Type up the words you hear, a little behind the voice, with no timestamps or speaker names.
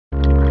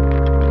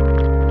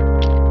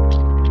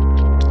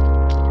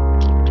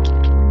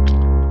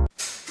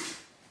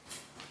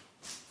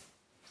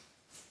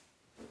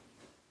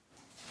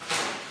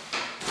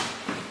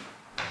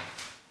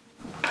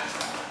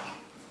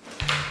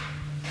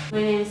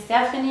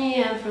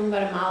Stefanie. I'm from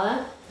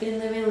Guatemala. Been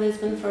living in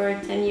Lisbon for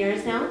 10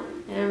 years now,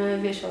 and I'm a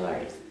visual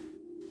artist.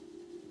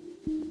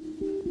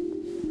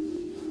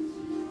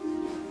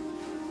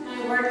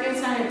 My work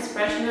is an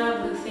expression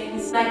of the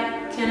things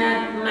I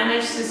cannot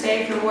manage to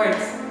say through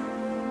words.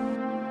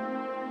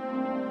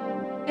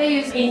 I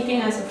use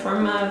painting as a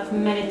form of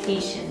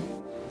meditation.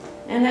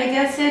 And I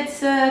guess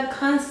it's a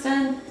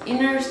constant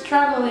inner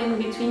struggle in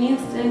between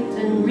instinct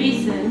and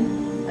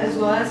reason, as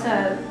well as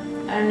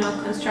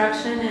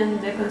construction and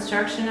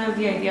deconstruction of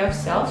the idea of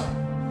self.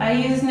 I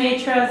use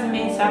nature as the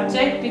main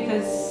subject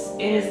because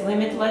it is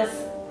limitless,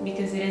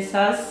 because it is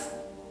us,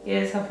 it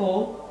is a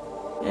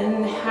whole,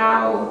 and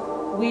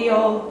how we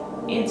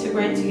all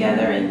integrate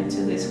together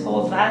into this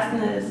whole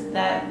vastness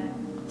that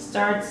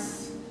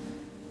starts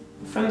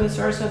from the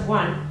source of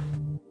one.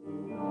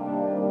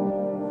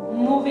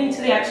 Moving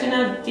to the action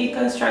of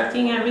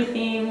deconstructing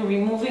everything,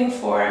 removing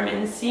form,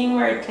 and seeing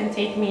where it can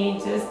take me,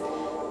 just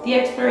the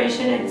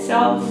exploration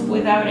itself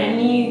without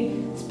any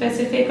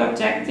specific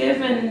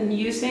objective, and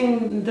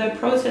using the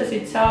process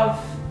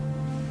itself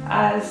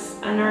as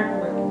an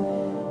artwork.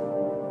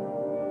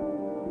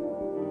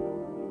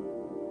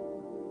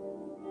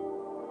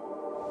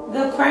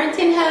 The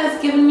quarantine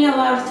has given me a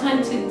lot of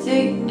time to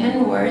dig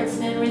inwards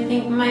and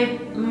rethink my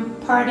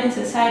part in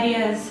society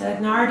as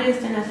an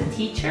artist and as a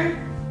teacher.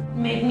 It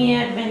made me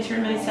adventure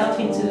myself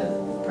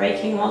into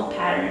breaking old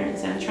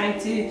patterns and trying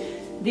to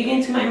dig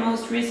into my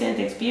most recent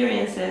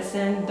experiences,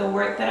 and the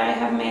work that I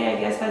have made, I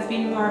guess, has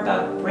been more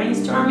about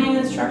brainstorming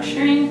and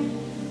structuring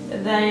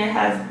than it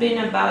has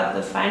been about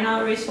the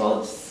final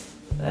results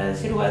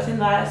as it was in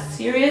the last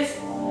series.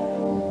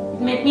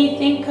 It made me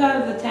think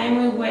of the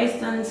time we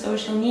waste on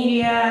social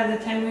media,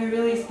 the time we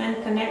really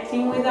spend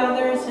connecting with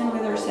others and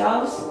with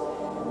ourselves,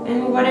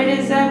 and what it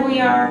is that we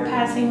are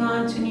passing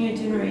on to new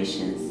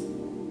generations.